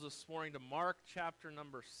this morning to Mark chapter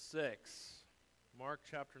number 6. Mark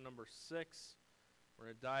chapter number 6. We're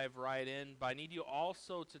going to dive right in. But I need you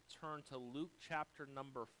also to turn to Luke chapter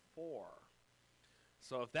number 4.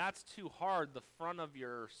 So if that's too hard, the front of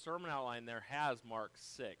your sermon outline there has Mark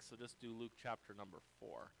 6. So just do Luke chapter number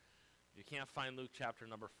 4. If you can't find Luke chapter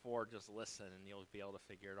number 4, just listen and you'll be able to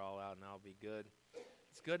figure it all out, and that'll be good.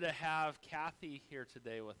 It's good to have Kathy here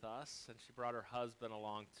today with us, and she brought her husband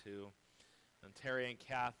along too. And Terry and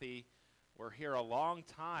Kathy were here a long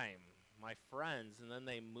time, my friends, and then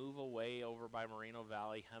they move away over by Moreno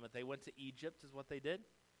Valley. They went to Egypt is what they did,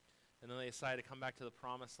 and then they decided to come back to the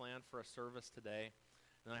Promised Land for a service today.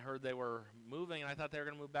 And I heard they were moving, and I thought they were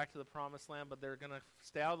going to move back to the Promised Land, but they're going to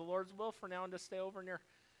stay out of the Lord's will for now and just stay over near.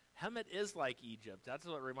 Hemet is like Egypt. That's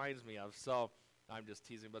what it reminds me of. So I'm just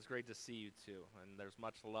teasing, but it's great to see you too. And there's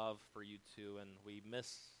much love for you too, and we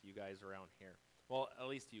miss you guys around here. Well, at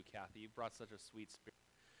least you, Kathy. You brought such a sweet spirit.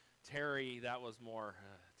 Terry, that was more.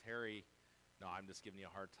 Terry, no, I'm just giving you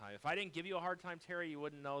a hard time. If I didn't give you a hard time, Terry, you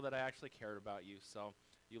wouldn't know that I actually cared about you. So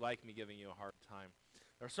you like me giving you a hard time.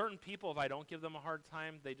 There are certain people, if I don't give them a hard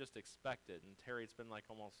time, they just expect it. And Terry, it's been like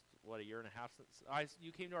almost, a year and a half since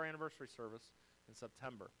you came to our anniversary service in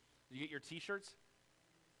September. Did you get your T-shirts?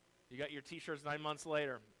 You got your T-shirts 9 months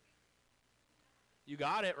later. You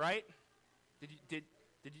got it, right? Did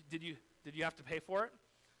you have to pay for it?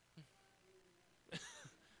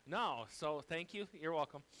 No. So thank you. You're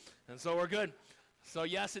welcome. And so we're good. So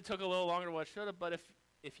yes, it took a little longer than what it should have, but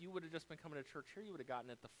if you would have just been coming to church here, you would have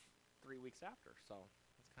gotten it 3 weeks after. So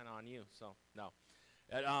it's kind of on you. So no.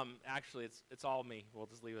 Actually, it's all me. We'll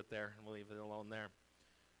just leave it there, and we'll leave it alone there.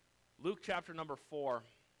 Luke chapter number 4.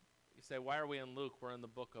 You say, why are we in Luke? We're in the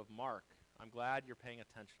book of Mark. I'm glad you're paying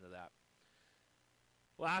attention to that.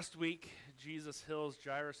 Last week, Jesus heals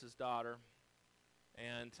Jairus' daughter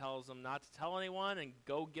and tells him not to tell anyone and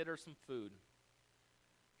go get her some food.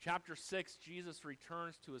 Chapter 6, Jesus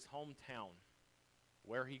returns to his hometown,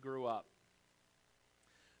 where he grew up.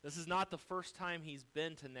 This is not the first time he's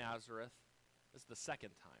been to Nazareth. This is the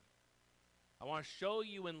second time. I want to show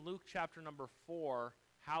you in Luke chapter number 4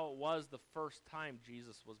 how it was the first time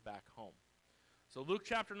Jesus was back home. So Luke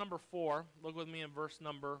chapter number 4, look with me in verse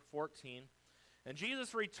number 14. And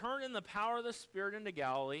Jesus returned in the power of the Spirit into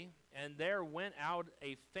Galilee, and there went out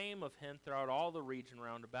a fame of him throughout all the region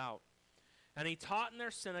round about. And he taught in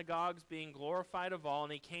their synagogues, being glorified of all,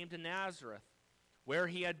 and he came to Nazareth, where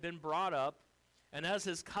he had been brought up. And as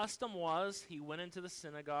his custom was, he went into the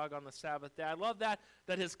synagogue on the Sabbath day. I love that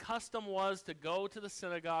his custom was to go to the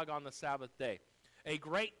synagogue on the Sabbath day. A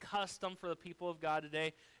great custom for the people of God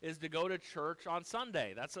today is to go to church on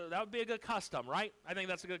Sunday. That would be a good custom, right? I think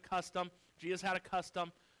that's a good custom. Jesus had a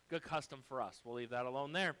custom, good custom for us. We'll leave that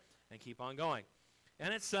alone there and keep on going.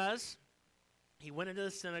 And it says, he went into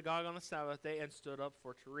the synagogue on the Sabbath day and stood up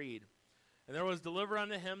for to read. And there was delivered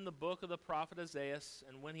unto him the book of the prophet Isaiah.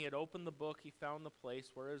 And when he had opened the book, he found the place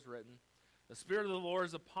where it is written, the Spirit of the Lord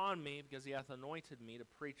is upon me, because he hath anointed me to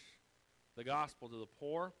preach the gospel to the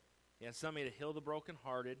poor. He has sent me to heal the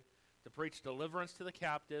brokenhearted, to preach deliverance to the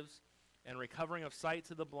captives, and recovering of sight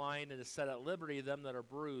to the blind, and to set at liberty them that are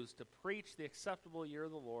bruised, to preach the acceptable year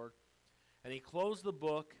of the Lord. And he closed the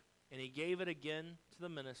book, and he gave it again to the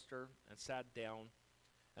minister, and sat down.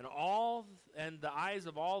 And the eyes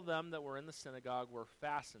of all them that were in the synagogue were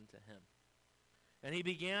fastened to him. And he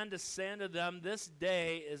began to say unto them, this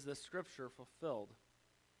day is the scripture fulfilled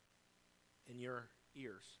in your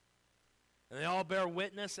ears. And they all bare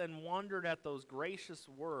witness and wondered at those gracious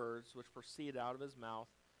words which proceeded out of his mouth.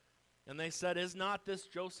 And they said, is not this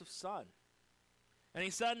Joseph's son? And he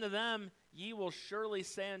said unto them, ye will surely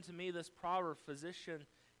say unto me this proverb, physician,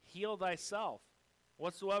 heal thyself.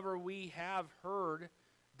 Whatsoever we have heard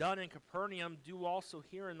done in Capernaum, do also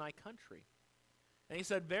here in thy country. And he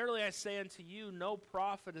said, verily I say unto you, no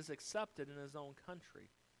prophet is accepted in his own country.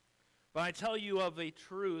 But I tell you of a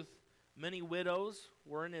truth, many widows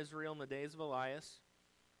were in Israel in the days of Elias,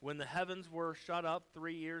 when the heavens were shut up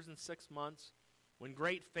 3 years and 6 months, when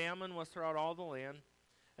great famine was throughout all the land,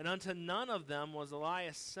 and unto none of them was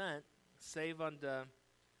Elias sent, save unto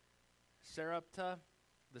Sarepta,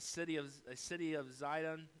 a city of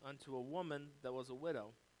Zidon, unto a woman that was a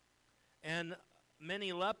widow. And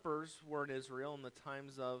many lepers were in Israel in the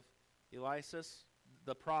times of Elias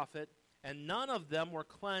the prophet, and none of them were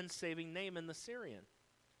cleansed, saving Naaman the Syrian.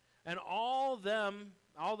 And all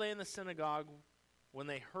they in the synagogue, when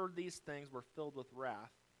they heard these things, were filled with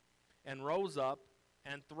wrath, and rose up,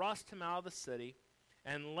 and thrust him out of the city,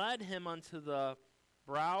 and led him unto the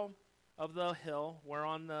brow of the hill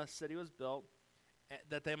whereon the city was built,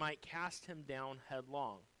 that they might cast him down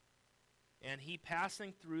headlong. And he,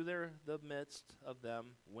 passing through the midst of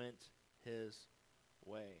them, went his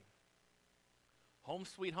way. Home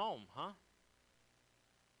sweet home, huh?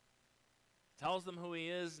 Tells them who he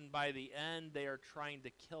is, and by the end, they are trying to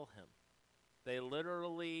kill him. They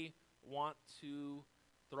literally want to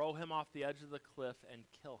throw him off the edge of the cliff and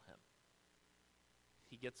kill him.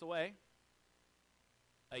 He gets away.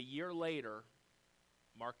 A year later,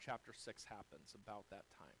 Mark chapter 6 happens about that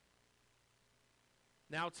time.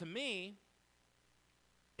 Now, to me,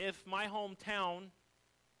 if my hometown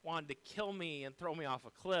wanted to kill me and throw me off a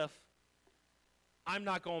cliff, I'm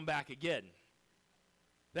not going back again.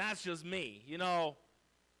 That's just me, you know.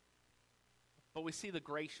 But we see the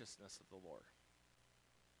graciousness of the Lord.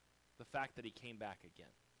 The fact that he came back again.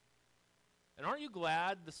 And aren't you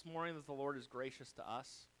glad this morning that the Lord is gracious to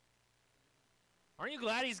us? Aren't you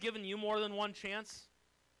glad he's given you more than one chance?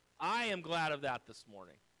 I am glad of that this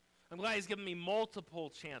morning. I'm glad he's given me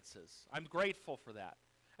multiple chances. I'm grateful for that.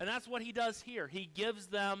 And that's what he does here. He gives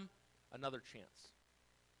them another chance.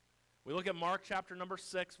 We look at Mark chapter number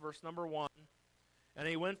 6, verse number 1. And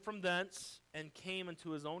he went from thence and came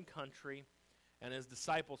into his own country, and his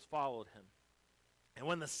disciples followed him. And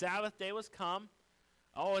when the Sabbath day was come,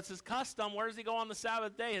 it's his custom. Where does he go on the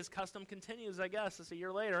Sabbath day? His custom continues, I guess. It's a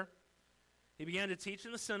year later. He began to teach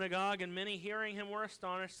in the synagogue, and many hearing him were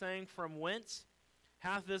astonished, saying, From whence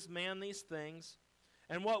hath this man these things?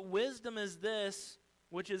 And what wisdom is this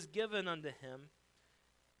which is given unto him,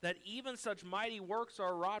 that even such mighty works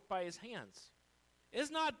are wrought by his hands?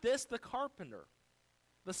 Is not this the carpenter,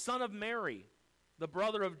 the son of Mary, the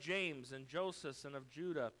brother of James and Joseph and of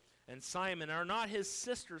Judah and Simon? Are not his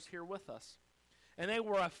sisters here with us? And they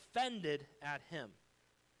were offended at him.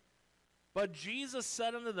 But Jesus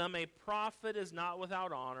said unto them, A prophet is not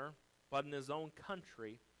without honor, but in his own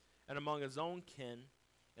country, and among his own kin,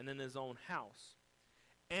 and in his own house.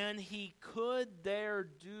 And he could there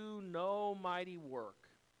do no mighty work,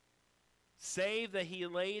 save that he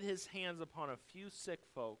laid his hands upon a few sick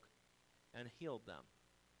folk and healed them.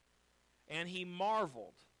 And he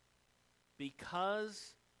marveled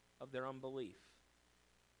because of their unbelief.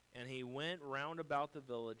 And he went round about the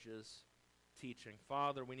villages teaching.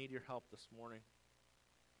 Father, we need your help this morning.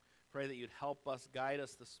 Pray that you'd help us, guide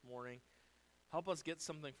us this morning. Help us get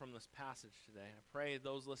something from this passage today. I pray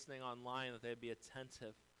those listening online that they'd be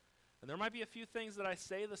attentive. And there might be a few things that I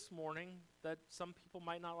say this morning that some people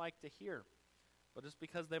might not like to hear. But just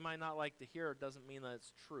because they might not like to hear it doesn't mean that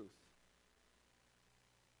it's truth.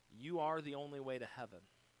 You are the only way to heaven.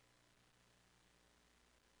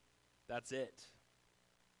 That's it.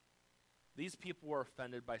 These people were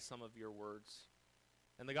offended by some of your words.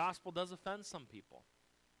 And the gospel does offend some people.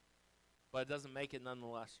 But it doesn't make it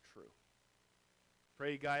nonetheless true.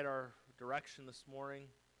 Pray you guide our direction this morning.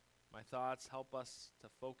 My thoughts, help us to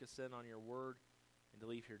focus in on your word and to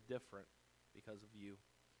leave here different because of you.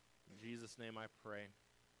 In Jesus' name I pray.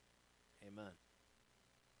 Amen.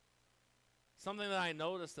 Something that I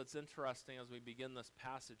noticed that's interesting as we begin this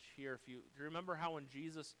passage here. Do you remember how when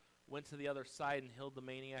Jesus went to the other side and healed the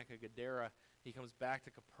maniac of Gadara, he comes back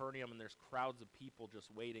to Capernaum and there's crowds of people just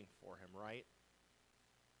waiting for him, right?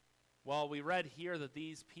 Well, we read here that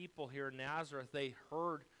these people here in Nazareth, they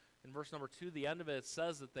heard in verse number 2, the end of it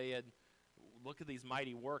says that they had, look at these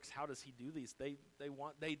mighty works. How does he do these? They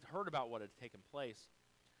heard about what had taken place.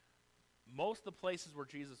 Most of the places where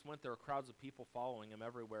Jesus went, there were crowds of people following him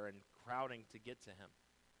everywhere and crowding to get to him.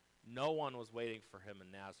 No one was waiting for him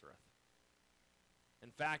in Nazareth.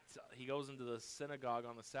 In fact, he goes into the synagogue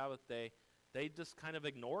on the Sabbath day. They just kind of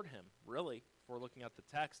ignored him, really, if we're looking at the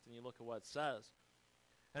text and you look at what it says.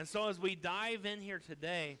 And so as we dive in here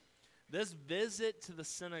today, this visit to the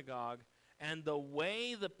synagogue and the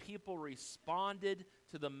way the people responded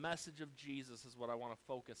to the message of Jesus is what I want to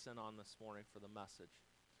focus in on this morning for the message.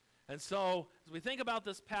 And so, as we think about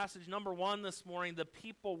this passage, number 1 this morning, the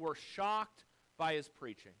people were shocked by his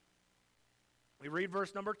preaching. We read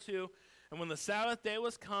verse number 2, And when the Sabbath day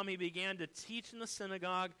was come, he began to teach in the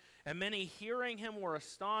synagogue, and many hearing him were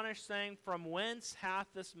astonished, saying, From whence hath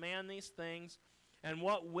this man these things? And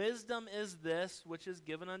what wisdom is this which is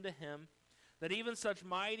given unto him, that even such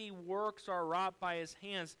mighty works are wrought by his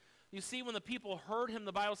hands? You see, when the people heard him,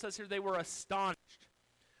 the Bible says here, they were astonished.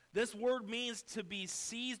 This word means to be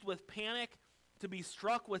seized with panic, to be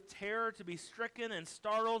struck with terror, to be stricken and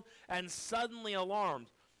startled and suddenly alarmed.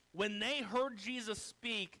 When they heard Jesus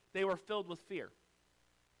speak, they were filled with fear.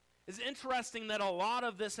 It's interesting that a lot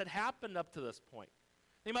of this had happened up to this point.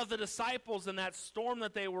 Think about the disciples and that storm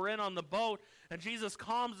that they were in on the boat, and Jesus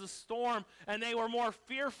calms the storm, and they were more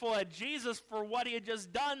fearful at Jesus for what he had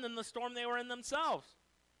just done than the storm they were in themselves.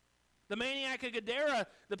 The maniac of Gadara,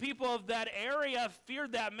 the people of that area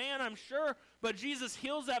feared that man, I'm sure, but Jesus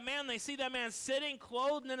heals that man. They see that man sitting,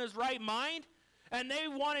 clothed in his right mind, and they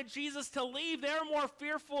wanted Jesus to leave. They're more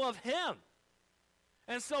fearful of him.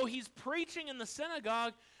 And so he's preaching in the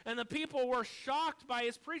synagogue, and the people were shocked by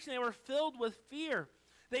his preaching. They were filled with fear.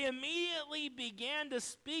 They immediately began to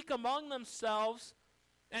speak among themselves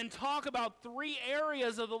and talk about three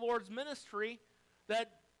areas of the Lord's ministry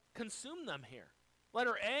that consumed them here.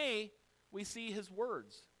 Letter A, we see his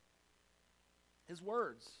words. His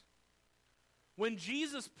words. When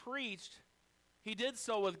Jesus preached, he did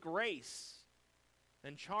so with grace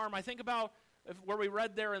and charm. I think about where we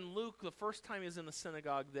read there in Luke, the first time he was in the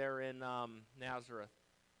synagogue there in Nazareth.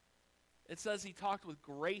 It says he talked with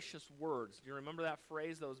gracious words. Do you remember that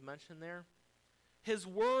phrase that was mentioned there? His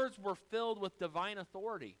words were filled with divine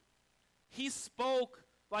authority. He spoke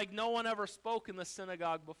like no one ever spoke in the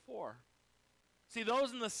synagogue before. See,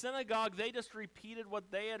 those in the synagogue, they just repeated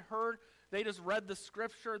what they had heard. They just read the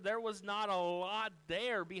scripture. There was not a lot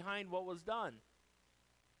there behind what was done.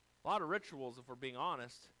 A lot of rituals, if we're being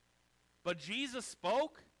honest. But Jesus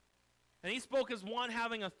spoke, and he spoke as one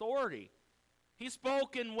having authority. He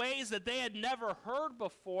spoke in ways that they had never heard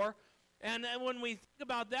before. And when we think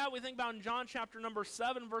about that, we think about in John chapter number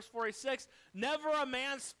 7, verse 46, never a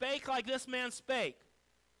man spake like this man spake.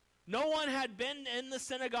 No one had been in the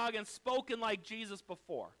synagogue and spoken like Jesus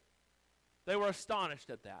before. They were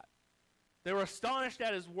astonished at that. They were astonished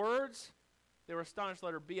at his words. They were astonished,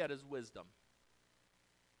 letter B, at his wisdom.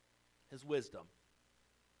 His wisdom.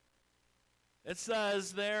 It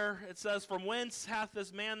says there, from whence hath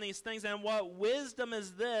this man these things, and what wisdom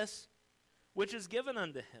is this which is given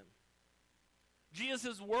unto him?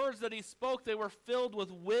 Jesus' words that he spoke, they were filled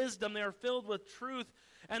with wisdom, they were filled with truth,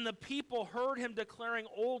 and the people heard him declaring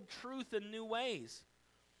old truth in new ways.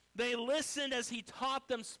 They listened as he taught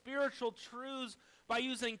them spiritual truths by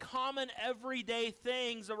using common everyday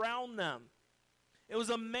things around them. It was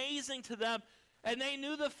amazing to them, and they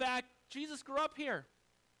knew the fact Jesus grew up here.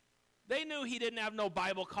 They knew he didn't have no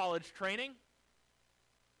Bible college training.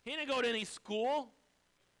 He didn't go to any school.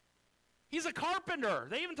 He's a carpenter.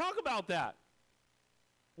 They even talk about that.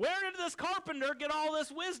 Where did this carpenter get all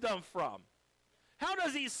this wisdom from? How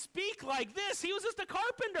does he speak like this? He was just a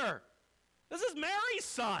carpenter. This is Mary's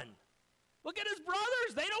son. Look at his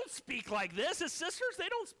brothers. They don't speak like this. His sisters, they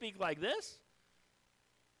don't speak like this.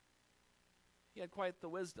 He had quite the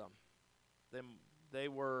wisdom. They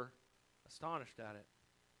were astonished at it.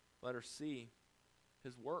 Letter C,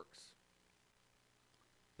 his works.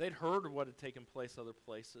 They'd heard of what had taken place other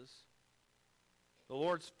places. The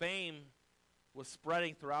Lord's fame was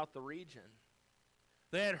spreading throughout the region.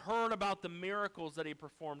 They had heard about the miracles that he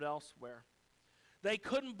performed elsewhere. They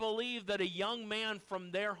couldn't believe that a young man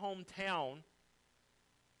from their hometown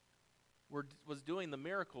was doing the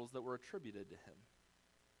miracles that were attributed to him.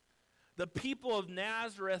 The people of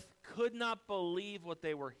Nazareth could not believe what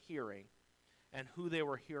they were hearing and who they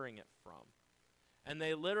were hearing it from. And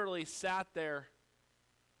they literally sat there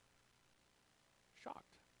shocked,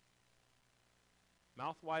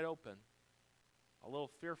 mouth wide open, a little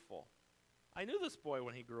fearful. I knew this boy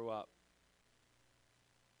when he grew up.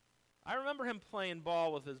 I remember him playing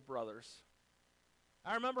ball with his brothers.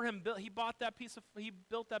 I remember he built that piece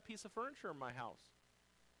of furniture in my house.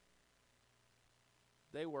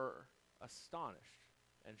 They were astonished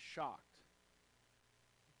and shocked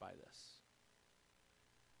by this.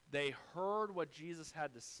 They heard what Jesus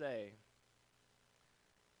had to say,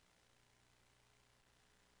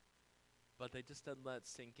 but they just didn't let it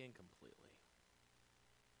sink in completely.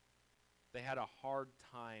 They had a hard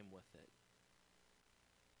time with it.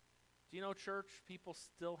 Do you know, church, people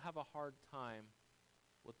still have a hard time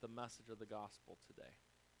with the message of the gospel today.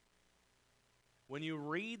 When you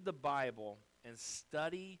read the Bible and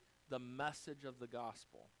study the message of the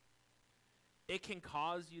gospel, it can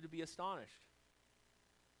cause you to be astonished.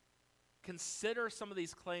 Consider some of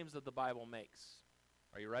these claims that the Bible makes.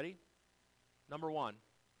 Are you ready? Number one,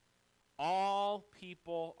 all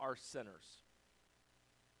people are sinners.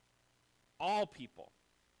 All people.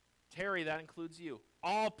 Terry, that includes you.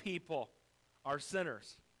 All people are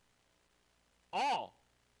sinners. All.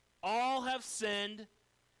 All have sinned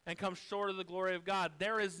and come short of the glory of God.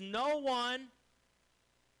 There is no one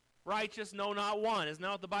righteous, no, not one. Isn't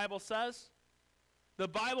that what the Bible says? The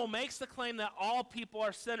Bible makes the claim that all people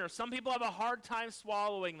are sinners. Some people have a hard time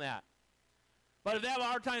swallowing that. But if they have a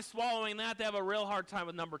hard time swallowing that, they have a real hard time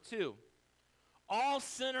with number two. All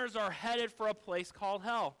sinners are headed for a place called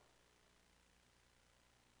hell.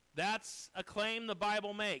 That's a claim the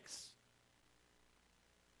Bible makes.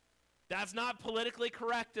 That's not politically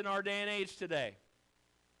correct in our day and age today.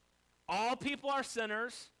 All people are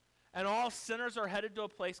sinners, and all sinners are headed to a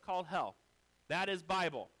place called hell. That is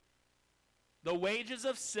Bible. The wages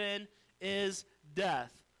of sin is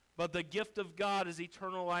death, but the gift of God is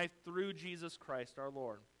eternal life through Jesus Christ our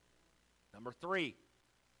Lord. Number 3,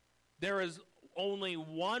 there is only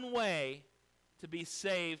one way to be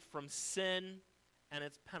saved from sin and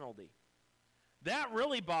its penalty. That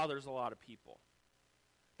really bothers a lot of people.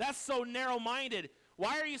 That's so narrow-minded.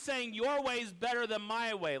 Why are you saying your way is better than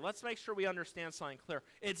my way? Let's make sure we understand something clear.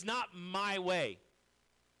 It's not my way.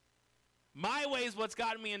 My way is what's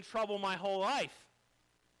gotten me in trouble my whole life.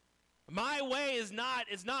 My way is not,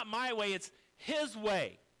 it's not my way, it's his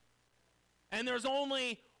way. And there's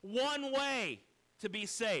only one way to be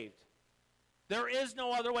saved. There is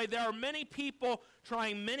no other way. There are many people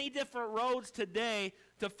trying many different roads today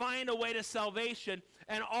to find a way to salvation,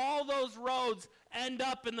 and all those roads end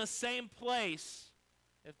up in the same place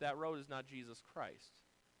if that road is not Jesus Christ.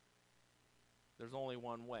 There's only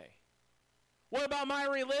one way. What about my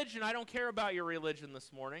religion? I don't care about your religion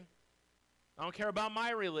this morning. I don't care about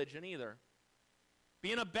my religion either.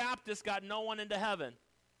 Being a Baptist got no one into heaven.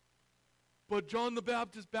 But John the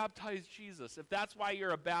Baptist baptized Jesus. If that's why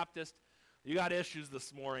you're a Baptist, you got issues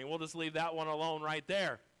this morning. We'll just leave that one alone right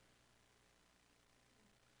there.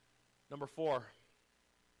 Number 4.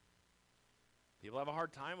 People have a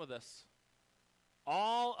hard time with this.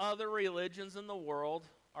 All other religions in the world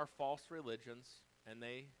are false religions, and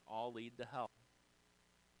they all lead to hell.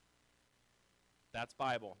 That's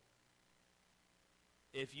Bible.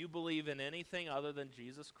 If you believe in anything other than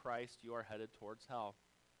Jesus Christ, you are headed towards hell.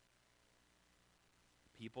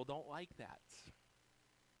 People don't like that.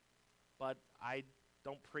 But I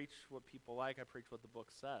don't preach what people like. I preach what the book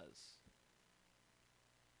says.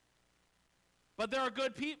 But there are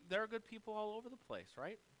good people all over the place,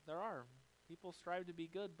 right? There are. People strive to be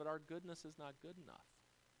good, but our goodness is not good enough.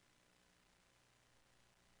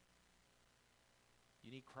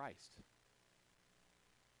 You need Christ.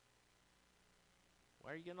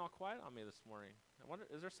 Why are you getting all quiet on me this morning? I wonder,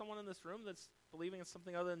 is there someone in this room that's believing in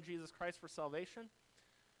something other than Jesus Christ for salvation?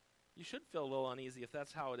 You should feel a little uneasy if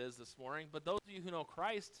that's how it is this morning. But those of you who know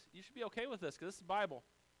Christ, you should be okay with this, because this is the Bible.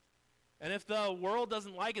 And if the world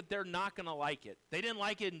doesn't like it, they're not going to like it. They didn't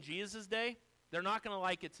like it in Jesus' day. They're not going to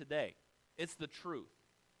like it today. It's the truth.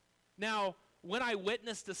 Now, when I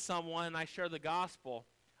witness to someone and I share the gospel,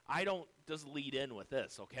 I don't just lead in with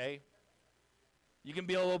this, okay? You can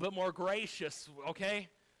be a little bit more gracious, okay?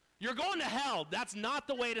 You're going to hell. That's not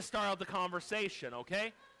the way to start out the conversation,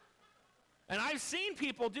 okay? And I've seen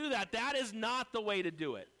people do that. That is not the way to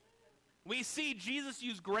do it. We see Jesus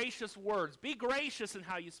use gracious words. Be gracious in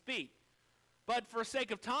how you speak. But for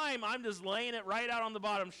sake of time, I'm just laying it right out on the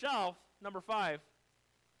bottom shelf. Number 5.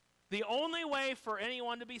 The only way for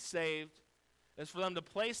anyone to be saved is for them to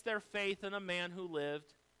place their faith in a man who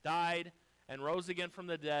lived, died, and rose again from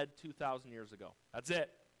the dead 2,000 years ago. That's it.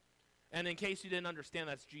 And in case you didn't understand,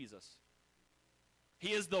 that's Jesus.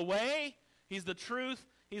 He is the way, he's the truth,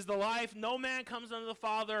 he's the life. No man comes unto the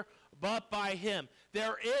Father but by him.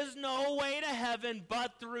 There is no way to heaven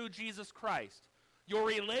but through Jesus Christ. Your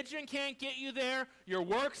religion can't get you there. Your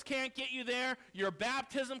works can't get you there. Your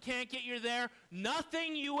baptism can't get you there.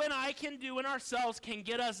 Nothing you and I can do in ourselves can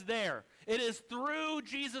get us there. It is through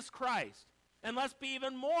Jesus Christ. And let's be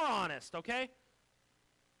even more honest, okay?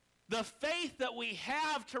 The faith that we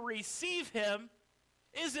have to receive him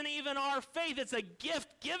isn't even our faith. It's a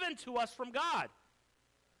gift given to us from God.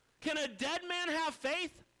 Can a dead man have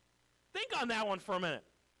faith? Think on that one for a minute.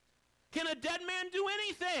 Can a dead man do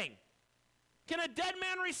anything? Can a dead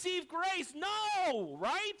man receive grace? No,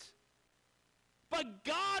 right? But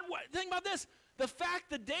God, think about this. The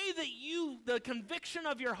fact the day that the conviction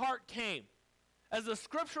of your heart came, as the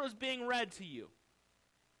scripture was being read to you,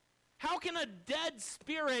 how can a dead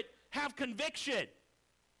spirit have conviction?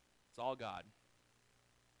 It's all God.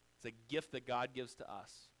 It's a gift that God gives to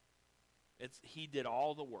us. He did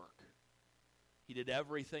all the work. He did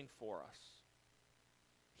everything for us.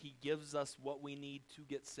 He gives us what we need to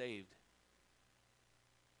get saved.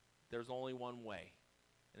 There's only one way,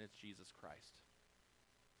 and it's Jesus Christ.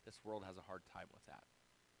 This world has a hard time with that.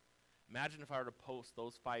 Imagine if I were to post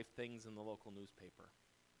those 5 things in the local newspaper.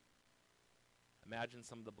 Imagine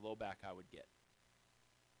some of the blowback I would get.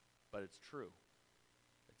 But it's true.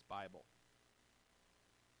 It's Bible.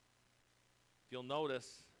 If you'll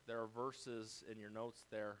notice, there are verses in your notes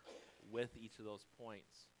there with each of those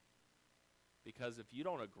points. Because if you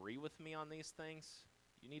don't agree with me on these things,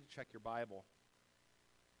 you need to check your Bible.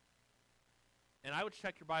 And I would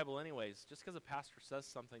check your Bible anyways. Just because a pastor says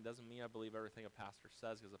something doesn't mean I believe everything a pastor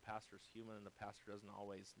says, because a pastor's human and a pastor doesn't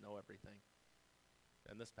always know everything.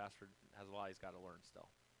 And this pastor has a lot he's got to learn still.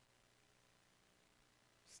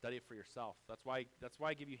 Study it for yourself. That's why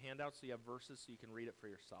I give you handouts so you have verses so you can read it for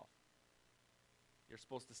yourself. You're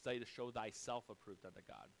supposed to study to show thyself approved unto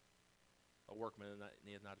God. A workman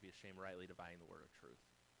needeth not to be ashamed, rightly dividing the word of truth.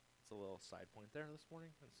 It's a little side point there this morning,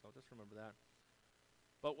 and so just remember that.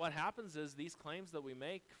 But what happens is these claims that we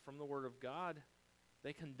make from the word of God,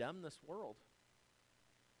 they condemn this world.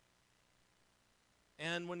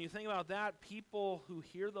 And when you think about that, people who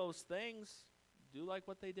hear those things do like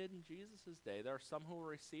what they did in Jesus' day. There are some who will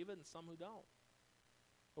receive it and some who don't.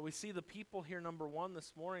 But we see the people here, number one,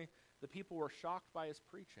 this morning, the people were shocked by his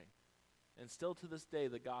preaching. And still to this day,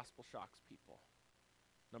 the gospel shocks people.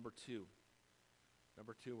 Number two,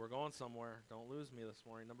 we're going somewhere. Don't lose me this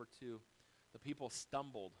morning. Number two, the people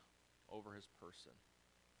stumbled over his person.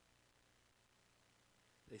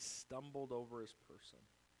 They stumbled over his person.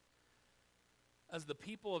 As the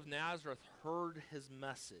people of Nazareth heard his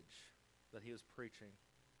message that he was preaching,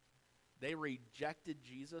 they rejected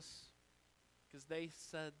Jesus because they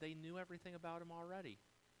said they knew everything about him already.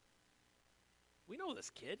 We know this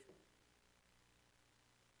kid.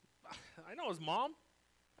 I know his mom.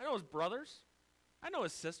 I know his brothers. I know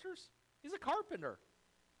his sisters. He's a carpenter.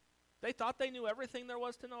 They thought they knew everything there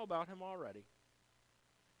was to know about him already.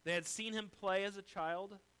 They had seen him play as a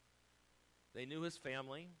child. They knew his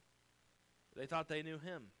family. They thought they knew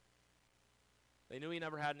him. They knew he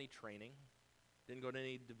never had any training, didn't go to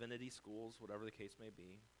any divinity schools, whatever the case may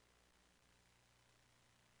be.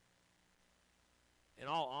 In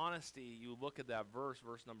all honesty, you look at that verse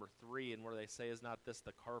number 3, and where they say, is not this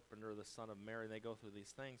the carpenter, the son of Mary, and they go through these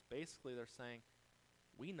things. Basically, they're saying,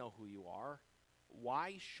 we know who you are.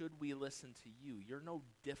 Why should we listen to you? You're no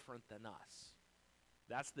different than us.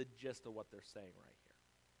 That's the gist of what they're saying right here.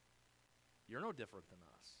 You're no different than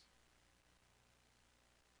us.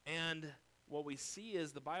 And what we see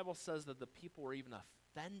is the Bible says that the people were even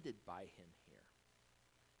offended by him here.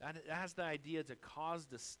 That has the idea to cause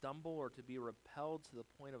to stumble or to be repelled to the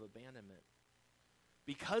point of abandonment.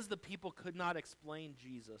 Because the people could not explain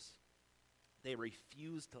Jesus, they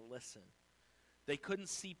refused to listen. They couldn't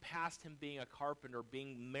see past him being a carpenter,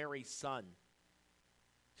 being Mary's son,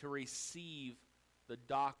 to receive the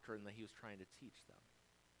doctrine that he was trying to teach them.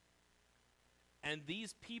 And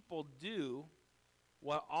these people do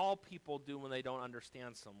what all people do when they don't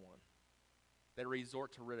understand someone. They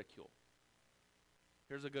resort to ridicule.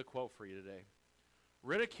 Here's a good quote for you today.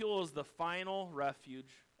 Ridicule is the final refuge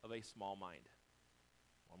of a small mind.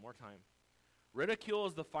 One more time. Ridicule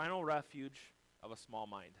is the final refuge of a small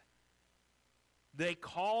mind. They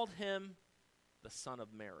called him the Son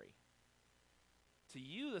of Mary. To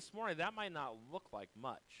you this morning, that might not look like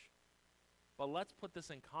much. But let's put this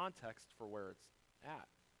in context for where it's at.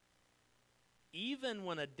 Even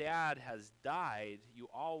when a dad has died, you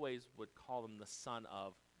always would call him the son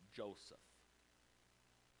of Joseph.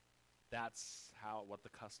 That's what the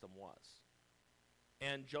custom was.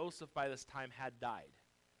 And Joseph by this time had died.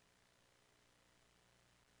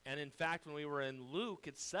 And in fact, when we were in Luke,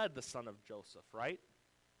 it said the son of Joseph, right?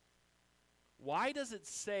 Why does it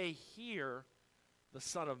say here the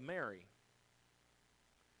son of Mary?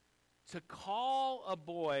 To call a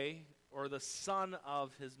boy or the son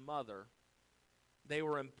of his mother, they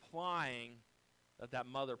were implying that that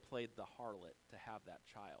mother played the harlot to have that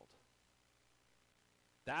child.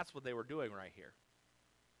 That's what they were doing right here.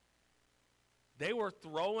 They were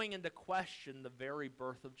throwing into question the very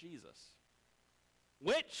birth of Jesus,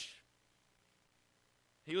 which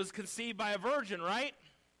he was conceived by a virgin, right?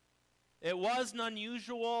 It was an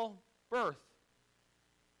unusual birth.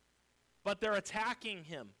 But they're attacking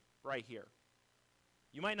him right here.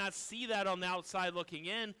 You might not see that on the outside looking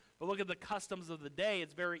in, but look at the customs of the day.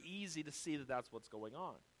 It's very easy to see that that's what's going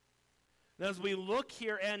on. And as we look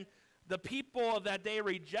here, and the people of that day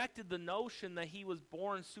rejected the notion that he was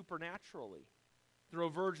born supernaturally through a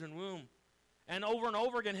virgin womb. And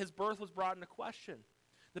over again, his birth was brought into question.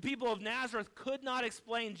 The people of Nazareth could not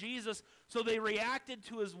explain Jesus, so they reacted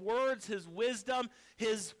to his words, his wisdom,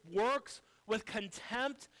 his works with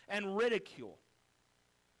contempt and ridicule.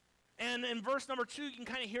 And in verse number 2, you can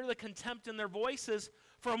kind of hear the contempt in their voices.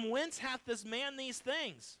 From whence hath this man these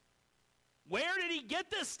things? Where did he get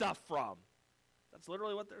this stuff from? That's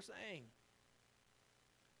literally what they're saying.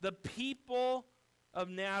 The people of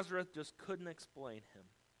Nazareth just couldn't explain him.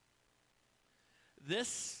 This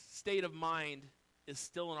state of mind is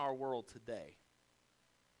still in our world today.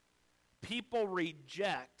 People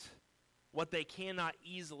reject what they cannot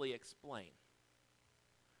easily explain.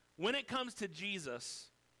 When it comes to Jesus,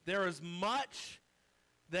 there is much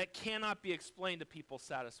that cannot be explained to people's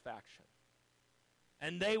satisfaction.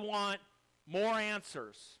 And they want more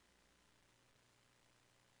answers.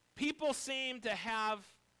 People seem to have,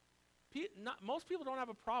 most people don't have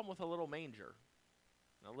a problem with a little manger,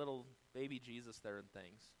 a little baby Jesus there and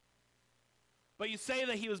things. But you say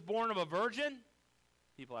that he was born of a virgin,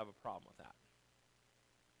 people have a problem with that.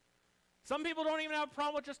 Some people don't even have a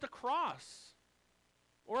problem with just a cross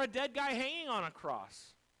or a dead guy hanging on a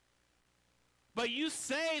cross. But you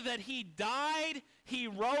say that he died, he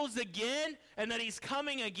rose again, and that he's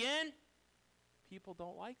coming again, people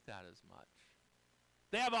don't like that as much.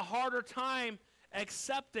 They have a harder time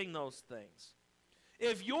accepting those things.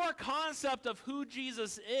 If your concept of who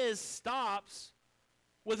Jesus is stops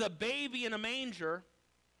with a baby in a manger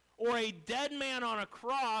or a dead man on a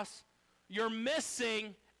cross, you're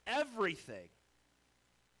missing everything.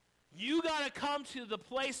 You got to come to the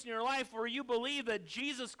place in your life where you believe that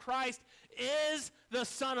Jesus Christ is the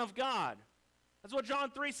Son of God. That's what John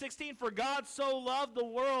 3:16, for God so loved the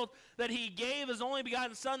world that he gave his only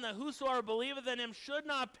begotten Son, that whosoever believeth in him should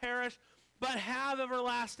not perish, but have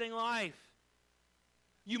everlasting life.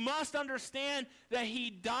 You must understand that he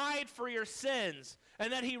died for your sins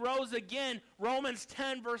and that he rose again. Romans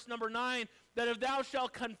 10, verse number 9, that if thou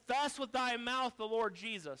shalt confess with thy mouth the Lord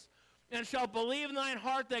Jesus, and shalt believe in thine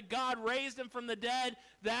heart that God raised him from the dead,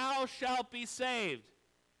 thou shalt be saved.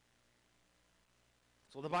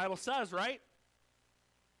 That's what the Bible says, right?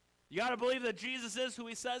 You got to believe that Jesus is who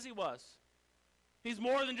he says he was. He's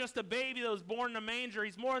more than just a baby that was born in a manger.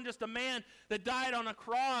 He's more than just a man that died on a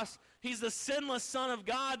cross. He's the sinless Son of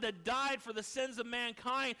God that died for the sins of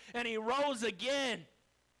mankind, and he rose again.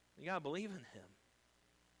 You got to believe in him.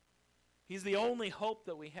 He's the only hope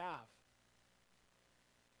that we have.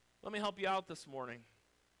 Let me help you out this morning.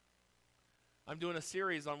 I'm doing a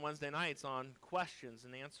series on Wednesday nights on questions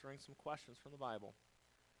and answering some questions from the Bible.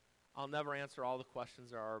 I'll never answer all the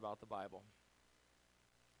questions there are about the Bible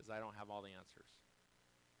because I don't have all the answers.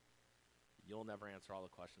 You'll never answer all the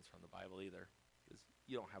questions from the Bible either because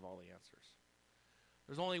you don't have all the answers.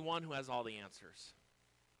 There's only one who has all the answers.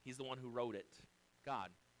 He's the one who wrote it, God.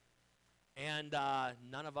 And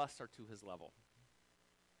none of us are to his level.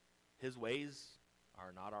 His ways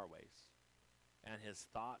are not our ways, and his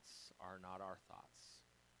thoughts are not our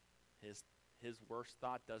thoughts. His worst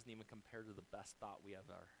thought doesn't even compare to the best thought we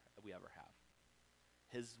ever have.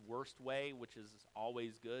 His worst way, which is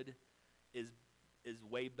always good, is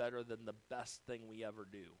way better than the best thing we ever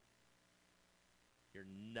do. You're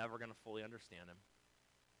never going to fully understand him.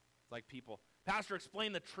 It's like people, Pastor,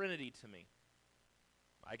 explain the Trinity to me.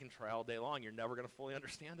 I can try all day long. You're never going to fully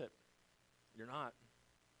understand it. You're not.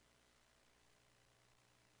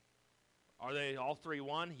 Are they all three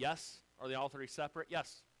one? Yes. Are they all three separate?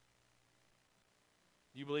 Yes.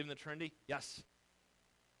 Do you believe in the Trinity? Yes.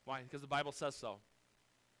 Why? Because the Bible says so.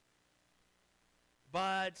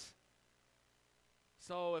 But,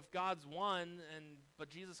 so if God's one, but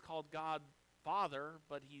Jesus called God Father,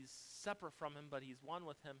 but he's separate from him, but he's one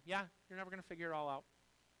with him, yeah, you're never going to figure it all out.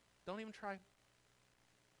 Don't even try.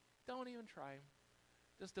 Don't even try.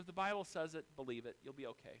 Just if the Bible says it, believe it. You'll be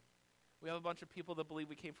okay. We have a bunch of people that believe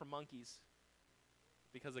we came from monkeys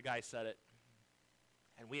because a guy said it.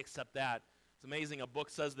 And we accept that. It's amazing. A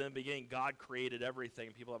book says that in the beginning, God created everything,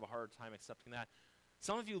 and people have a hard time accepting that.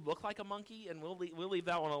 Some of you look like a monkey, and we'll leave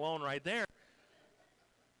that one alone right there.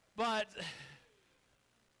 But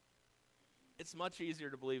it's much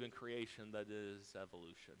easier to believe in creation than it is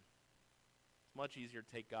evolution. It's much easier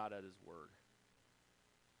to take God at his word.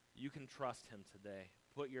 You can trust him today.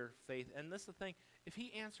 Put your faith, and this is the thing, if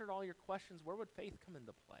he answered all your questions, where would faith come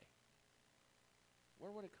into play?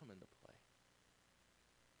 Where would it come into play?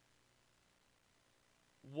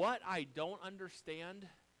 What I don't understand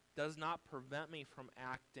does not prevent me from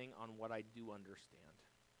acting on what I do understand.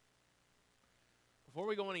 Before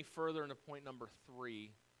we go any further into point number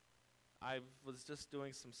 3, I was just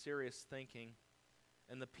doing some serious thinking,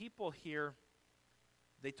 and the people here,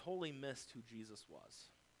 they totally missed who Jesus was.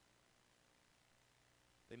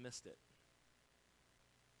 They missed it.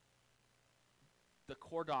 The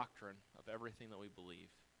core doctrine of everything that we believe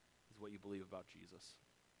is what you believe about Jesus.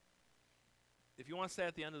 If you want to say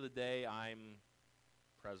at the end of the day, I'm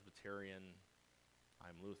Presbyterian,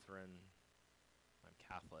 I'm Lutheran, I'm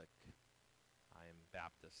Catholic, I'm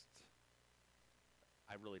Baptist,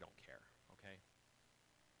 I really don't care, okay?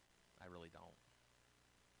 I really don't.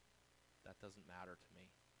 That doesn't matter to me.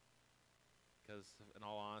 Because in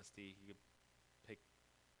all honesty, you could pick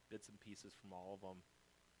bits and pieces from all of them,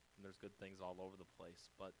 and there's good things all over the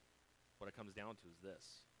place. But what it comes down to is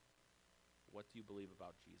this. What do you believe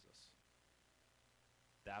about Jesus?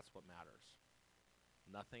 That's what matters.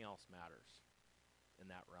 Nothing else matters in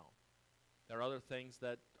that realm. There are other things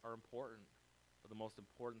that are important, but the most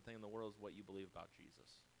important thing in the world is what you believe about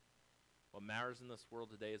Jesus. What matters in this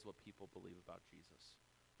world today is what people believe about Jesus.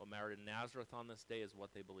 What mattered in Nazareth on this day is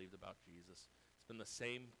what they believed about Jesus. It's been the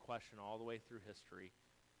same question all the way through history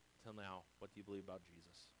until now. What do you believe about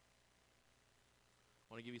Jesus?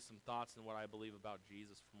 I want to give you some thoughts on what I believe about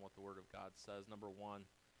Jesus from what the Word of God says. Number one,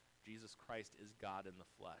 Jesus Christ is God in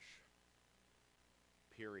the flesh.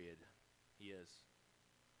 Period. He is.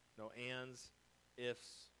 No ands,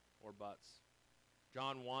 ifs, or buts.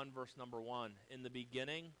 John 1, verse number 1. In the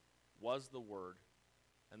beginning was the Word,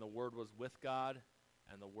 and the Word was with God,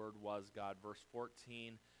 and the Word was God. Verse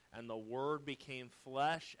 14, and the Word became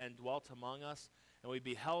flesh and dwelt among us, and we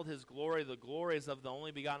beheld his glory. The glory is of the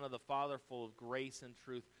only begotten of the Father, full of grace and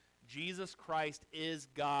truth. Jesus Christ is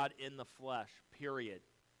God in the flesh, period.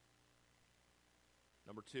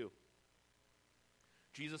 Number 2,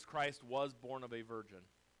 Jesus Christ was born of a virgin.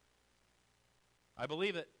 I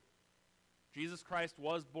believe it. Jesus Christ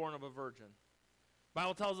was born of a virgin. The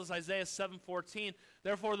Bible tells us, Isaiah 7:14,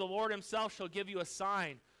 therefore the Lord himself shall give you a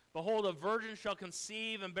sign. Behold, a virgin shall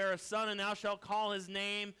conceive and bear a son, and thou shalt call his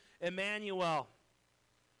name Emmanuel.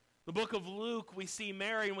 The book of Luke, we see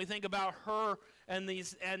Mary, and we think about her, and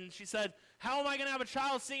she said, how am I going to have a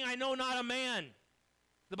child seeing I know not a man?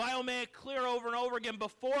 The Bible made it clear over and over again,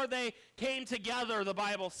 before they came together, the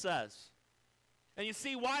Bible says. And you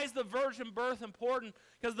see, why is the virgin birth important?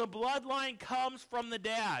 Because the bloodline comes from the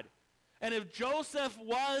dad. And if Joseph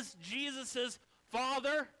was Jesus'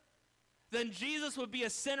 father, then Jesus would be a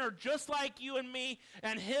sinner just like you and me,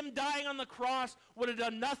 and him dying on the cross would have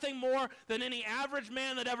done nothing more than any average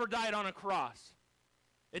man that ever died on a cross.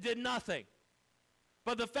 It did nothing.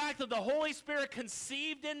 But the fact that the Holy Spirit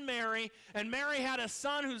conceived in Mary, and Mary had a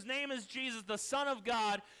son whose name is Jesus, the Son of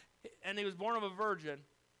God, and he was born of a virgin,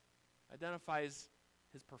 identifies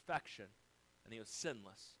his perfection, and he was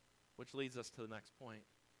sinless, which leads us to the next point.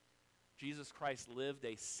 Jesus Christ lived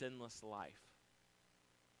a sinless life.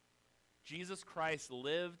 Jesus Christ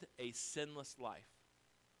lived a sinless life.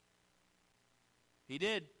 He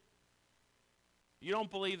did. You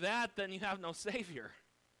don't believe that, then you have no Savior.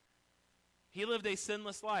 He lived a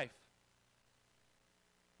sinless life.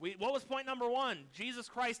 What was point number 1? Jesus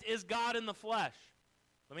Christ is God in the flesh.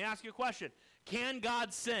 Let me ask you a question. Can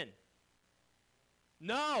God sin?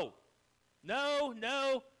 No. No,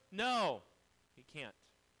 no, no. He can't.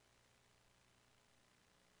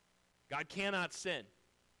 God cannot sin.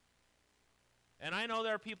 And I know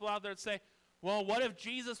there are people out there that say, well, what if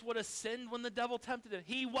Jesus would have sinned when the devil tempted him?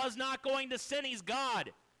 He was not going to sin. He's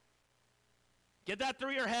God. Get that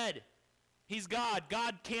through your head. He's God.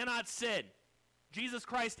 God cannot sin. Jesus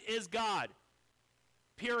Christ is God.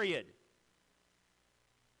 Period.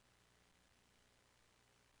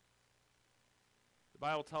 The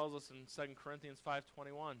Bible tells us in 2 Corinthians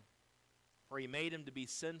 5:21, for he made him to be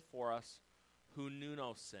sin for us who knew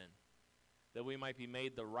no sin, that we might be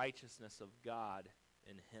made the righteousness of God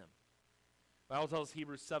in him. The Bible tells us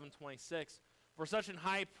Hebrews 7:26, for such an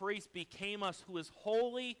high priest became us, who is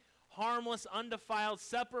holy, harmless, undefiled,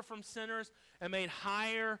 separate from sinners, and made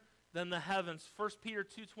higher than the heavens. 1 Peter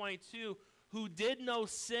 2:22, who did no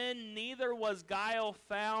sin, neither was guile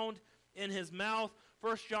found in his mouth.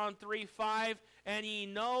 1 John 3:5, and ye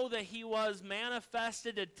know that he was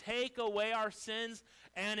manifested to take away our sins,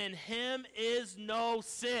 and in him is no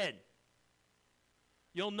sin.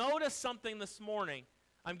 You'll notice something this morning.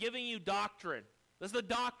 I'm giving you doctrine. This is the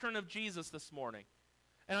doctrine of Jesus this morning.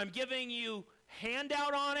 And I'm giving you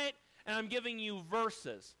handout on it, and I'm giving you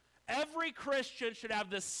verses. Every Christian should have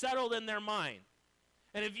this settled in their mind.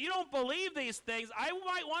 And if you don't believe these things, I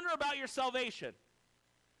might wonder about your salvation.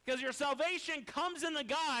 Because your salvation comes in the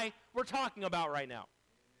guy we're talking about right now.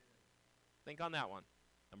 Think on that one.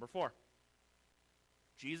 Number 4.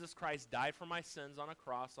 Jesus Christ died for my sins on a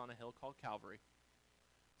cross on a hill called Calvary.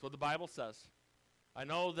 That's what the Bible says. I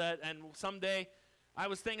know that, and someday, I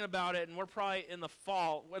was thinking about it, and we're probably in the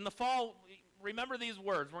fall. In the fall, remember these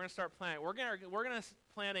words. We're going to start planning. We're going to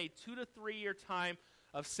plan a 2 to 3 year time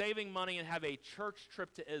of saving money and have a church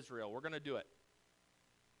trip to Israel. We're going to do it.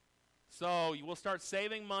 So we'll start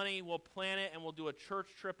saving money, we'll plan it, and we'll do a church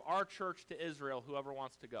trip, our church to Israel, whoever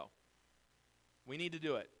wants to go. We need to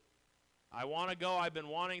do it. I want to go. I've been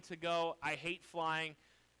wanting to go. I hate flying.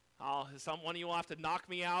 One of you will have to knock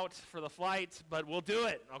me out for the flight, but we'll do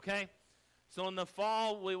it, okay? So in the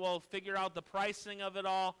fall, we will figure out the pricing of it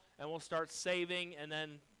all, and we'll start saving, and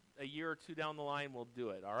then a year or two down the line, we'll do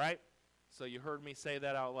it, all right? So you heard me say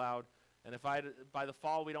that out loud. And if by the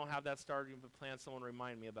fall we don't have that started, you can plan someone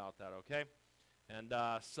remind me about that, okay? And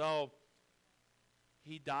so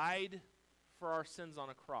he died for our sins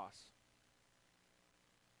on a cross.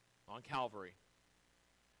 on Calvary.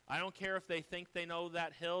 I don't care if they think they know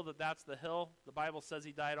that hill, that's the hill. The Bible says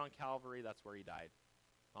he died on Calvary. That's where he died.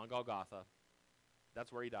 On Golgotha.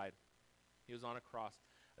 That's where he died. He was on a cross.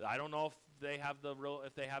 I don't know if they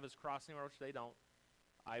have his crossing, or which they don't.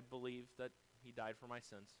 I believe that he died for my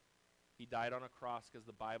sins. He died on a cross because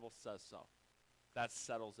the Bible says so. That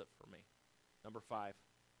settles it for me. Number 5.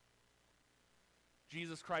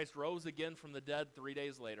 Jesus Christ rose again from the dead 3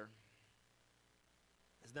 days later.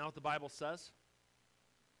 Isn't that what the Bible says?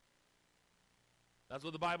 That's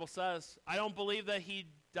what the Bible says. I don't believe that he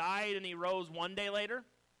died and he rose 1 day later.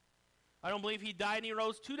 I don't believe he died and he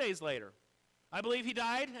rose 2 days later. I believe he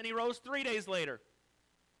died and he rose 3 days later.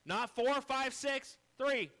 Not 4, 5, 6,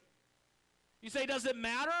 3. You say, does it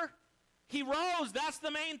matter? He rose, that's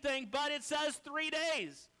the main thing, but it says 3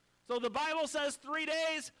 days. So the Bible says 3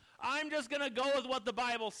 days, I'm just going to go with what the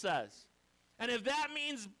Bible says. And if that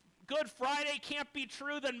means Good Friday can't be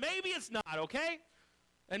true, then maybe it's not, okay?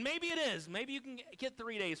 And maybe it is. Maybe you can get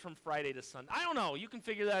 3 days from Friday to Sunday. I don't know. You can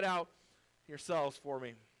figure that out yourselves for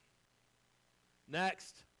me.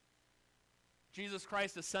 Next, Jesus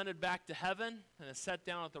Christ ascended back to heaven and is set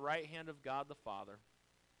down at the right hand of God the Father.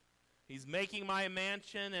 He's making my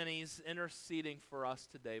mansion and he's interceding for us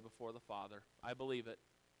today before the Father. I believe it.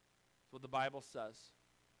 That's what the Bible says.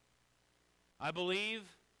 I believe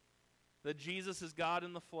that Jesus is God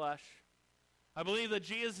in the flesh. I believe that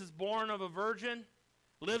Jesus is born of a virgin,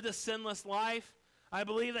 lived a sinless life. I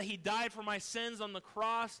believe that he died for my sins on the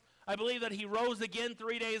cross. I believe that he rose again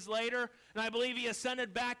 3 days later. And I believe he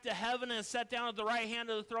ascended back to heaven and is set down at the right hand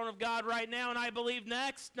of the throne of God right now. And I believe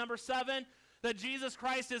next, number 7, that Jesus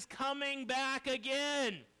Christ is coming back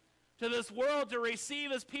again to this world to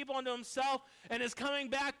receive his people unto himself. And his coming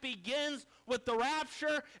back begins with the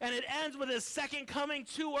rapture, and it ends with his second coming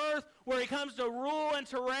to earth, where he comes to rule and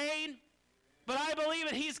to reign. But I believe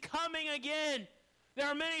that he's coming again. There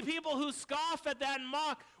are many people who scoff at that and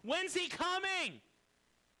mock. When's he coming?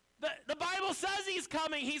 The Bible says he's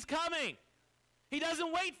coming. He's coming. He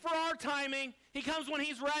doesn't wait for our timing. He comes when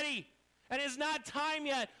he's ready. And it's not time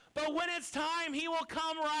yet. But when it's time, he will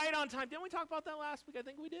come right on time. Didn't we talk about that last week? I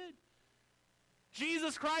think we did.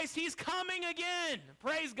 Jesus Christ, he's coming again.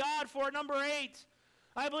 Praise God for it. Number 8,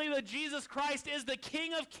 I believe that Jesus Christ is the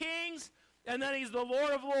King of kings and that he's the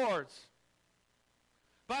Lord of lords.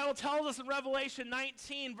 The Bible tells us in Revelation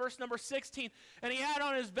 19, verse number 16, and he had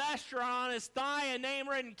on his vesture, on his thigh, a name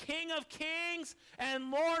written, King of kings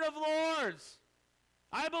and Lord of lords.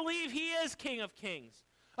 I believe he is King of kings.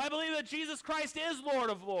 I believe that Jesus Christ is Lord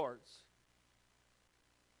of lords.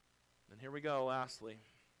 And here we go, lastly.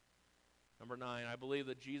 Number 9, I believe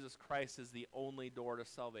that Jesus Christ is the only door to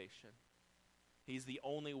salvation. He's the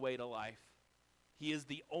only way to life. He is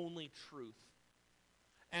the only truth.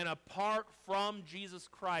 And apart from Jesus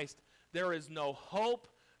Christ, there is no hope,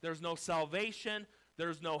 there's no salvation,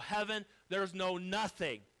 there's no heaven, there's no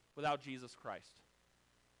nothing without Jesus Christ.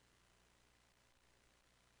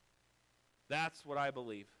 That's what I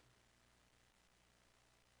believe.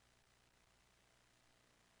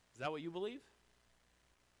 Is that what you believe?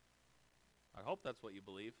 I hope that's what you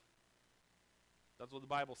believe. That's what the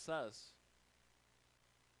Bible says.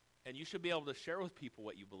 And you should be able to share with people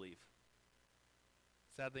what you believe.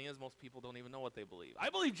 Sad thing is, most people don't even know what they believe. I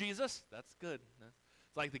believe Jesus. That's good.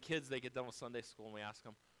 It's like the kids, they get done with Sunday school and we ask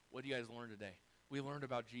them, what do you guys learn today? We learned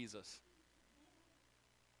about Jesus.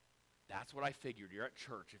 That's what I figured. You're at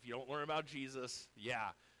church. If you don't learn about Jesus, yeah,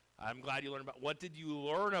 I'm glad you learned about. What did you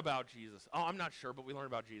learn about Jesus? Oh, I'm not sure, but we learned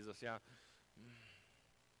about Jesus, yeah.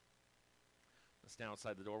 Let's stand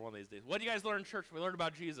outside the door one of these days. What did you guys learn in church? We learned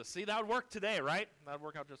about Jesus. See, that would work today, right? That would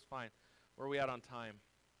work out just fine. Where are we at on time?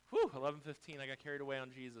 Whew, 11:15. I got carried away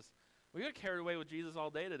on Jesus. We got carried away with Jesus all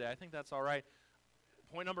day today. I think that's all right.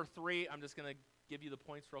 Point number 3, I'm just going to give you the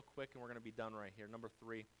points real quick, and we're going to be done right here. Number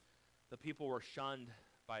 3, the people were shunned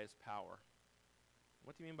by his power.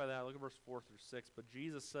 What do you mean by that? Look at verse 4 through 6. But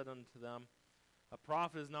Jesus said unto them, a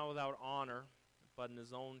prophet is not without honor, but in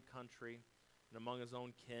his own country, and among his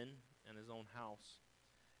own kin, and his own house.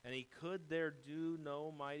 And he could there do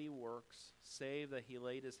no mighty works, save that he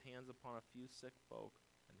laid his hands upon a few sick folk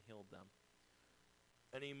and healed them.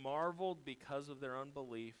 And he marveled because of their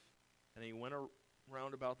unbelief, and he went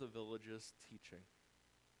around about the villages teaching.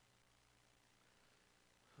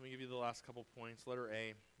 Let me give you the last couple points. Letter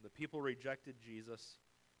A, the people rejected Jesus,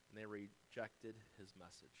 and they rejected his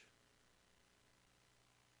message.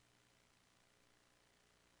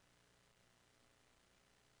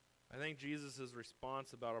 I think Jesus'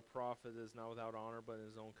 response about a prophet is not without honor, but in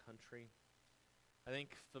his own country. I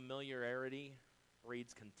think familiarity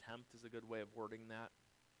breeds contempt is a good way of wording that.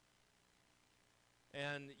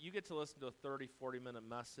 And you get to listen to a 30, 40-minute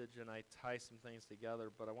message, and I tie some things together,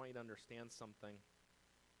 but I want you to understand something.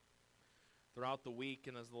 Throughout the week,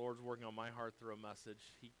 and as the Lord's working on my heart through a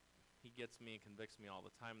message, He gets me and convicts me all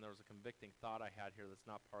the time. And there was a convicting thought I had here that's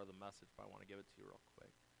not part of the message, but I want to give it to you real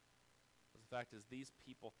quick. The fact is, these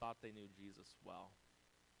people thought they knew Jesus well.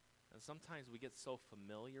 And sometimes we get so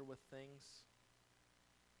familiar with things,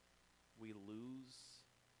 we lose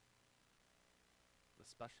the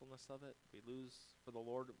specialness of it. We lose, for the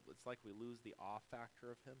Lord, it's like we lose the awe factor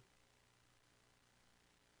of Him.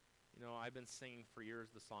 You know, I've been singing for years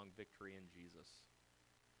the song Victory in Jesus.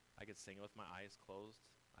 I could sing it with my eyes closed.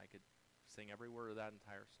 I could sing every word of that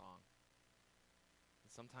entire song. And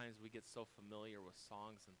sometimes we get so familiar with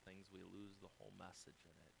songs and things, we lose the whole message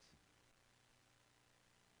in it.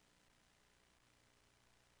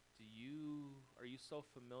 Are you so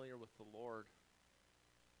familiar with the Lord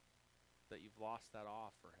that you've lost that awe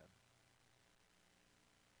for Him?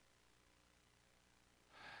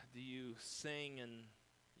 Do you sing and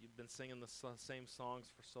you've been singing the same songs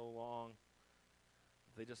for so long,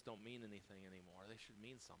 they just don't mean anything anymore? They should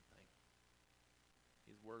mean something.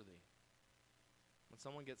 He's worthy. When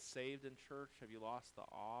someone gets saved in church, have you lost the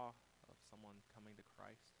awe of someone coming to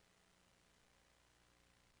Christ?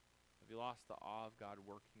 Have you lost the awe of God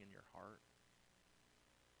working in your heart?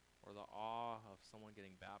 Or the awe of someone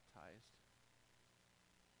getting baptized?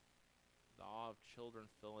 The awe of children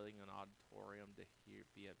filling an auditorium to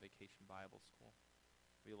be at Vacation Bible School?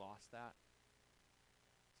 Have you lost that?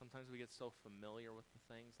 Sometimes we get so familiar with the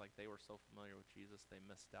things, like they were so familiar with Jesus, they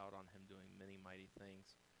missed out on Him doing many mighty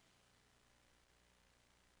things.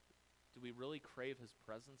 Do we really crave His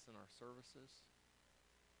presence in our services?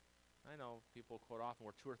 I know people quote often,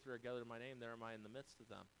 where 2 or 3 are gathered in my name, there am I in the midst of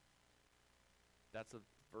them. That's a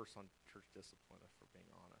verse on church discipline, if we're being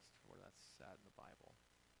honest, where that's said in the Bible.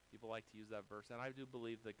 People like to use that verse, and I do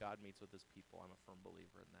believe that God meets with His people. I'm a firm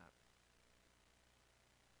believer in that.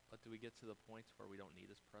 But do we get to the point where we don't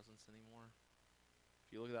need His presence anymore?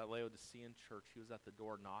 If you look at that Laodicean church, he was at the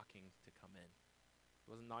door knocking to come in.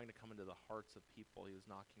 He wasn't knocking to come into the hearts of people. He was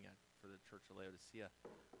knocking for the church of Laodicea.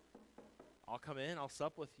 I'll come in, I'll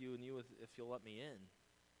sup with you, and if you'll let me in.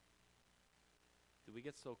 Do we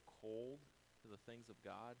get so cold to the things of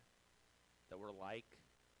God that we're like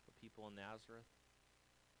the people in Nazareth?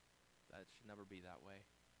 That should never be that way.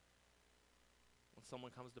 When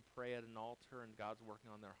someone comes to pray at an altar and God's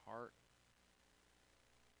working on their heart,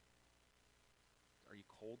 are you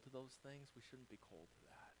cold to those things? We shouldn't be cold to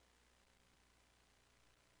that.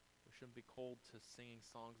 We shouldn't be cold to singing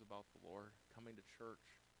songs about the Lord, coming to church.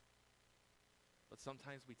 But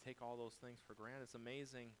sometimes we take all those things for granted. It's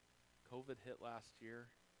amazing. COVID hit last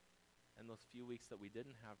year, and those few weeks that we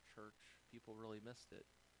didn't have church, people really missed it.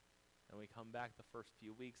 And we come back the first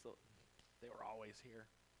few weeks, they were always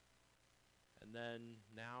here. And then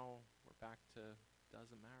now we're back to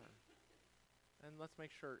doesn't matter. And let's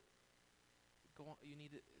make sure, go on,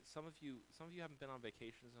 some of you haven't been on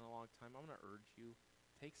vacations in a long time. I'm going to urge you,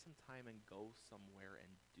 take some time and go somewhere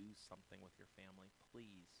and do something with your family,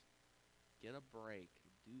 please. Get a break,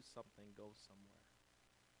 do something, go somewhere.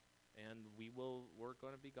 And we're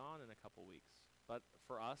going to be gone in a couple weeks. But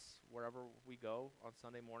for us, wherever we go on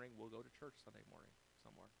Sunday morning, we'll go to church Sunday morning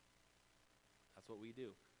somewhere. That's what we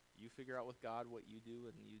do. You figure out with God what you do,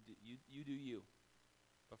 and you do you.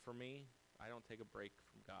 But for me, I don't take a break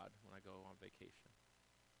from God when I go on vacation.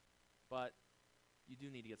 But you do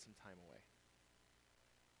need to get some time away.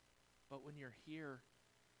 But when you're here,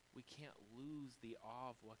 we can't lose the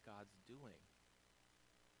awe of what God's doing.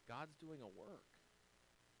 God's doing a work.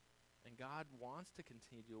 And God wants to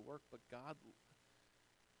continue to do a work, but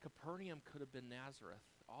Capernaum could have been Nazareth.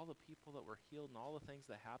 All the people that were healed and all the things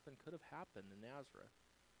that happened could have happened in Nazareth.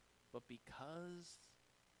 But because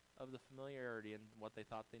of the familiarity and what they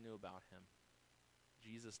thought they knew about Him,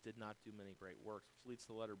 Jesus did not do many great works, which leads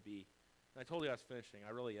to the letter B. And I told you I was finishing.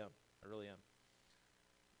 I really am.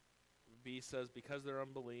 B says, because of their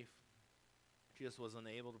unbelief, Jesus was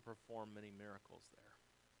unable to perform many miracles there.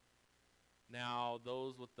 Now,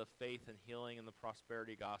 those with the faith and healing and the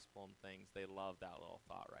prosperity gospel and things, they love that little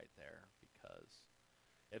thought right there, because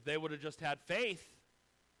if they would have just had faith,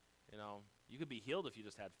 you could be healed if you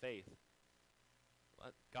just had faith.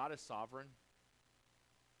 But God is sovereign.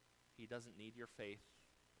 He doesn't need your faith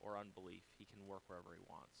or unbelief. He can work wherever He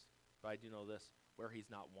wants. But I do know this, where He's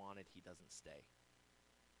not wanted, He doesn't stay.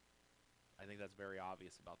 I think that's very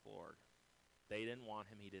obvious about the Lord. They didn't want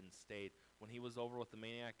Him, He didn't stay. When He was over with the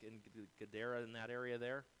maniac in Gadara in that area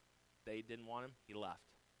there, they didn't want Him, He left.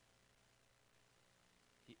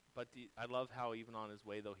 I love how even on His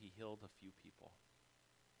way, though, He healed a few people.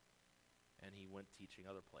 and he went teaching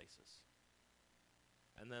other places.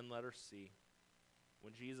 And then letter C,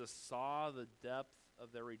 when Jesus saw the depth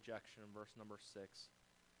of their rejection in verse number 6,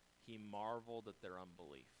 he marveled at their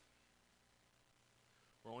unbelief.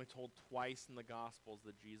 We're only told twice in the Gospels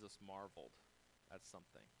that Jesus marveled at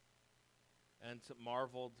something. And to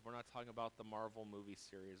marveled, we're not talking about the Marvel movie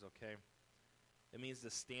series, okay? It means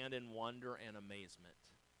to stand in wonder and amazement.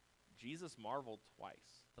 Jesus marveled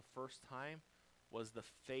twice. The first time was the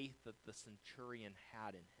faith that the centurion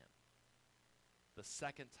had in him. The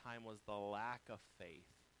second time was the lack of faith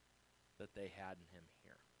that they had in him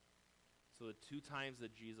here. So the two times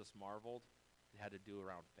that Jesus marveled, it had to do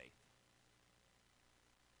around faith.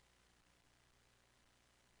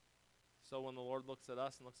 So when the Lord looks at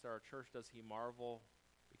us and looks at our church, does he marvel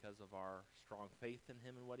because of our strong faith in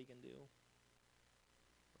him and what he can do?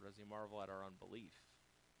 Or does he marvel at our unbelief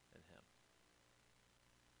in him?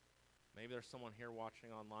 Maybe there's someone here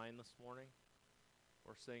watching online this morning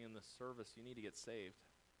or saying in this service, you need to get saved.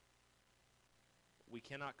 We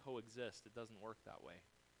cannot coexist. It doesn't work that way.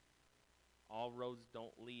 All roads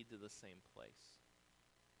don't lead to the same place.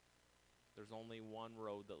 There's only one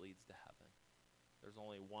road that leads to heaven. There's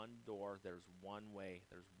only one door, there's one way,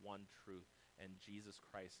 there's one truth, and Jesus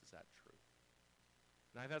Christ is that truth.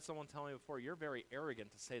 And I've had someone tell me before, you're very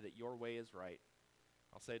arrogant to say that your way is right.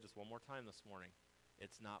 I'll say it just one more time this morning.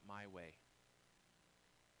 It's not my way.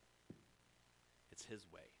 It's his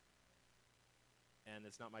way. And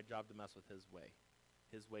it's not my job to mess with his way.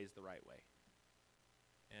 His way is the right way.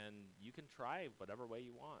 And you can try whatever way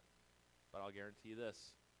you want, but I'll guarantee you this,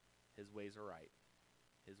 his ways are right.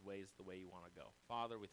 His way is the way you want to go. Father, we